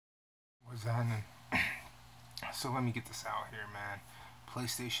was happening? So let me get this out here, man.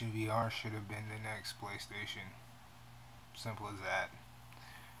 PlayStation VR should have been the next PlayStation. Simple as that.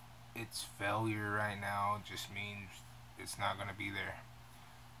 Its failure right now just means it's not gonna be there.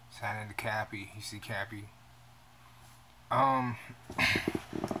 It's happening to Cappy. You see Cappy?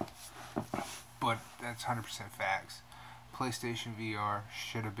 But that's 100% facts. PlayStation VR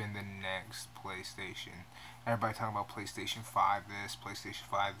should have been the next PlayStation. Everybody talking about PlayStation 5 this, PlayStation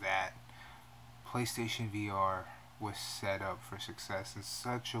 5 that. PlayStation VR was set up for success in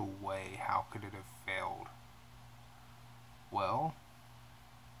such a way. How could it have failed? Well,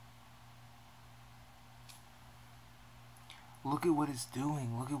 look at what it's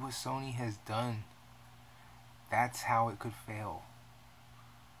doing. Look at what Sony has done. That's how it could fail.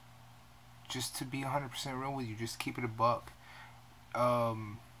 Just to be 100% real with you, just keep it a buck.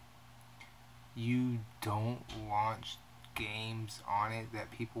 You don't launch games on it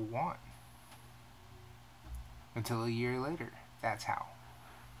that people want until a year later. That's how.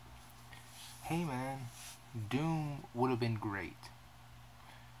 Hey man, Doom would have been great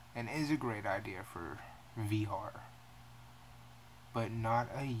and is a great idea for VR, but not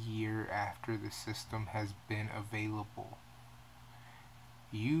a year after the system has been available.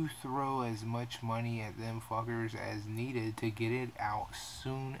 You throw as much money at them fuckers as needed to get it out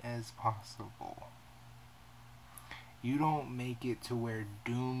soon as possible. You don't make it to where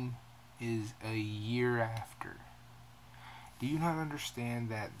Doom is a year after. Do you not understand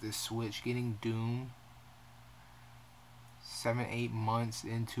that the Switch getting Doom 7-8 months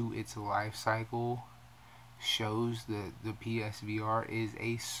into its life cycle shows that the PSVR is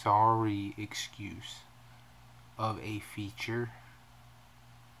a sorry excuse of a feature,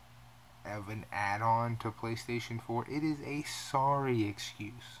 of an add-on to PlayStation 4. It is a sorry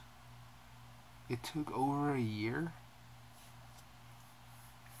excuse. It took over a year.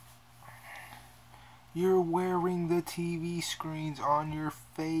 You're wearing the TV screens on your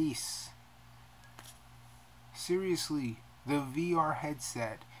face. Seriously, the VR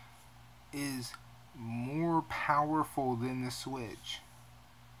headset is more powerful than the Switch.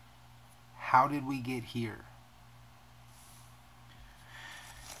 How did we get here?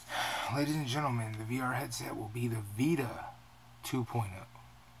 Ladies and gentlemen, the VR headset will be the Vita 2.0,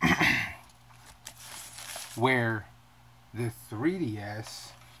 where the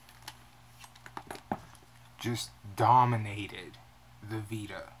 3DS just dominated the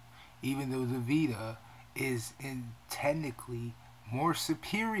Vita, even though the Vita is technically more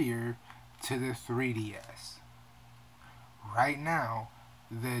superior to the 3DS. Right now,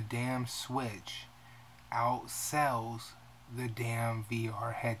 the damn Switch outsells the damn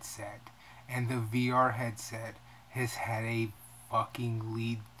VR headset, and the VR headset has had a fucking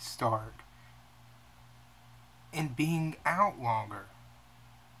lead start in being out longer.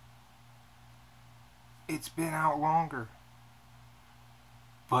 It's been out longer,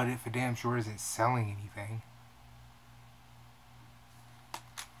 but it for damn sure isn't selling anything.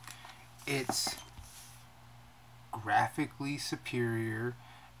 It's graphically superior.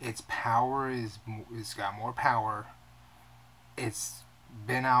 Its power it's got more power. It's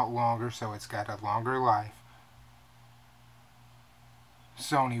been out longer, so it's got a longer life.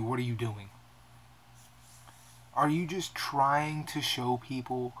 Sony, what are you doing? Are you just trying to show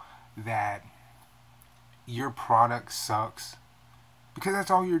people that your product sucks? Because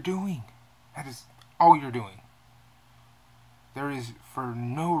that's all you're doing. That is all you're doing. There is for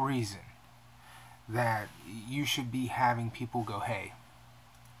no reason that you should be having people go, hey,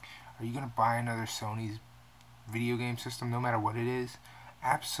 are you going to buy another Sony's video game system no matter what it is?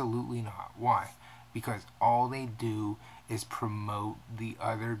 Absolutely not. Why? Because all they do is promote the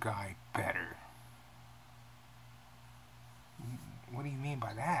other guy better. What do you mean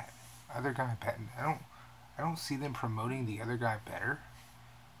by that? Other guy better? I don't see them promoting the other guy better.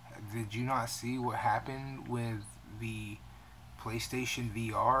 Did you not see what happened with the PlayStation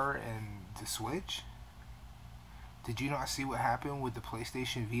VR and the Switch? Did you not see what happened with the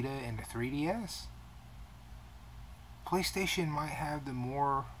PlayStation Vita and the 3DS? PlayStation might have the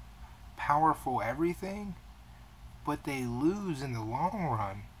more powerful everything, but they lose in the long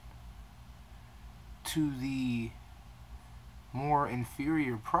run to the more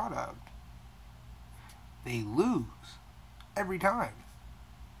inferior product. They lose every time.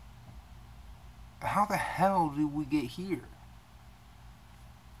 How the hell did we get here?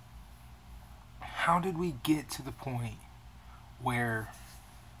 How did we get to the point where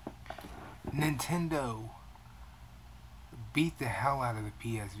Nintendo beat the hell out of the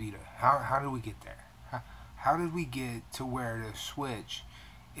PS Vita? How did we get there? How did we get to where the Switch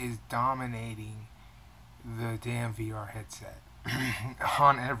is dominating the damn VR headset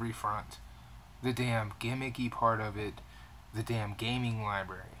on every front? the damn gimmicky part of it, the damn gaming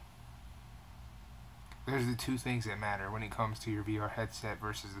library. There's the two things that matter when it comes to your VR headset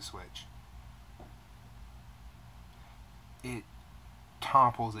versus the Switch. It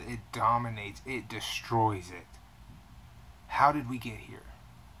topples it, it dominates, it destroys it. How did we get here?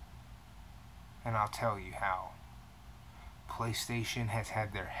 And I'll tell you how. PlayStation has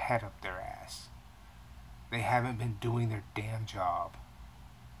had their head up their ass. They haven't been doing their damn job.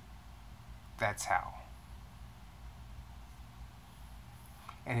 That's how.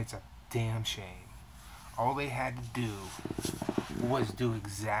 And it's a damn shame. All they had to do was do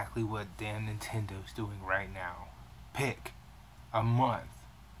exactly what damn Nintendo's doing right now. Pick a month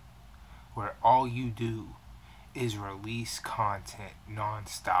where all you do is release content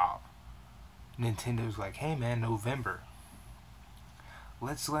non-stop. Nintendo's like, hey man, November.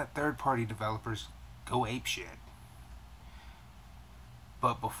 Let's let third-party developers go apeshit.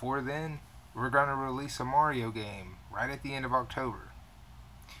 But before then, we're gonna release a Mario game right at the end of October.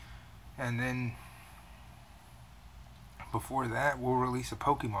 And then before that, we'll release a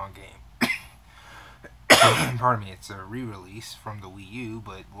Pokemon game. Pardon me, it's a re-release from the Wii U,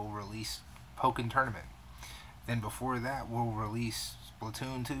 but we'll release Pokken Tournament. Then before that, we'll release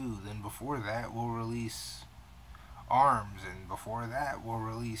Splatoon 2. Then before that, we'll release ARMS. And before that, we'll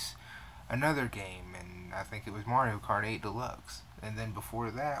release another game. And I think it was Mario Kart 8 Deluxe. And then before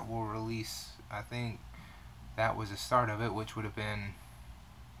that, we'll release, I think that was the start of it, which would have been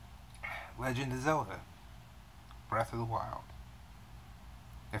Legend of Zelda, Breath of the Wild.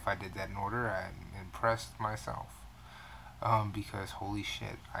 If I did that in order, I'm impressed myself. Because holy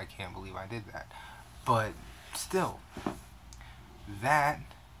shit, I can't believe I did that. But still, that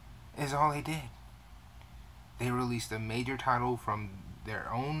is all they did. They released a major title from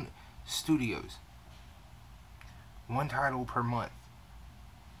their own studios. One title per month.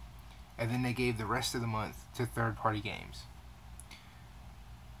 And then they gave the rest of the month to third-party games.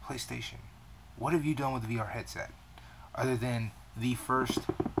 PlayStation, what have you done with the VR headset? Other than the first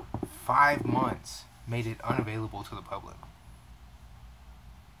 5 months made it unavailable to the public.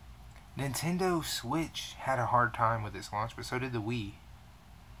 Nintendo Switch had a hard time with its launch, but so did the Wii.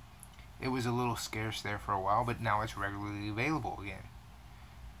 It was a little scarce there for a while, but now it's regularly available again.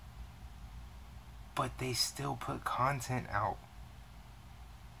 But they still put content out.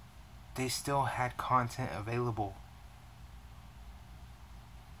 They still had content available.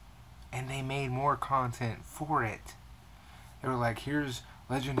 And they made more content for it. They were like, here's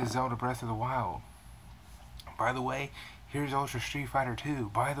Legend of Zelda Breath of the Wild. By the way, here's Ultra Street Fighter 2.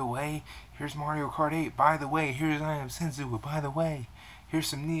 By the way, here's Mario Kart 8. By the way, here's I Am Senzu. By the way, here's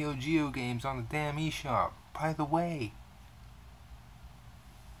some Neo Geo games on the damn eShop. By the way.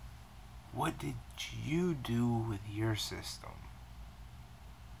 What did you do with your system?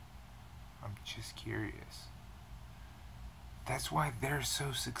 I'm just curious. That's why they're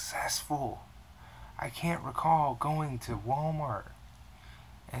so successful. I can't recall going to Walmart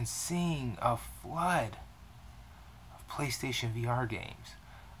and seeing a flood of PlayStation VR games.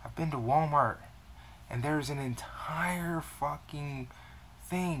 I've been to Walmart and there's an entire fucking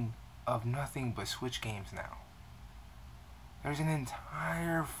thing of nothing but Switch games now. There's an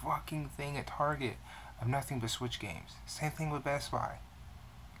entire fucking thing at Target of nothing but Switch games. Same thing with Best Buy.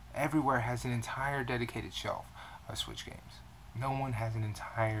 Everywhere has an entire dedicated shelf of Switch games. No one has an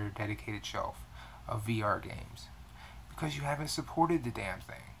entire dedicated shelf of VR games. Because you haven't supported the damn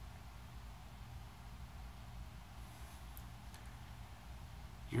thing.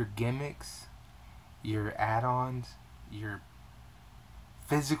 Your gimmicks, your add-ons, your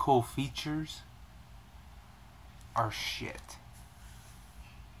physical features are shit.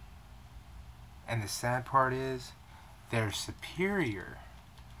 And the sad part is, they're superior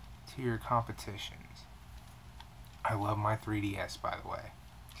to your competitions. I love my 3DS, by the way.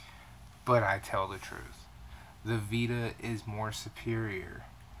 But I tell the truth. The Vita is more superior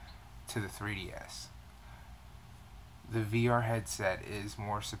to the 3DS. The VR headset is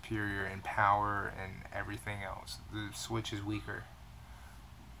more superior in power and everything else. The Switch is weaker.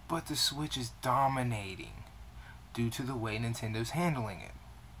 But the Switch is dominating due to the way Nintendo's handling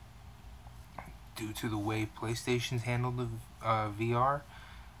it. Due to the way PlayStation's handled the VR.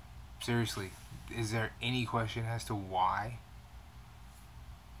 Seriously, is there any question as to why?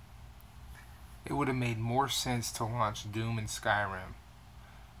 It would have made more sense to launch Doom and Skyrim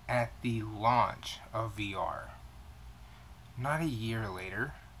at the launch of VR. Not a year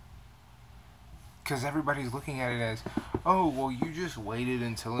later. Because everybody's looking at it as, oh, well, you just waited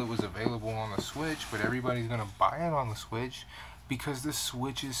until it was available on the Switch, but everybody's going to buy it on the Switch because the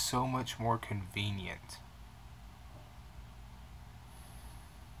Switch is so much more convenient.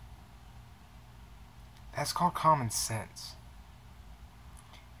 That's called common sense.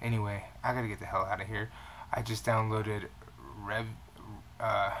 Anyway, I gotta get the hell out of here. I just downloaded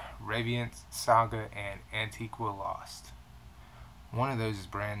Revenant Saga and Antiqua Lost. One of those is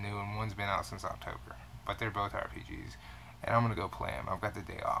brand new and one's been out since October. But they're both RPGs. And I'm gonna go play them. I've got the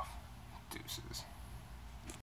day off. Deuces.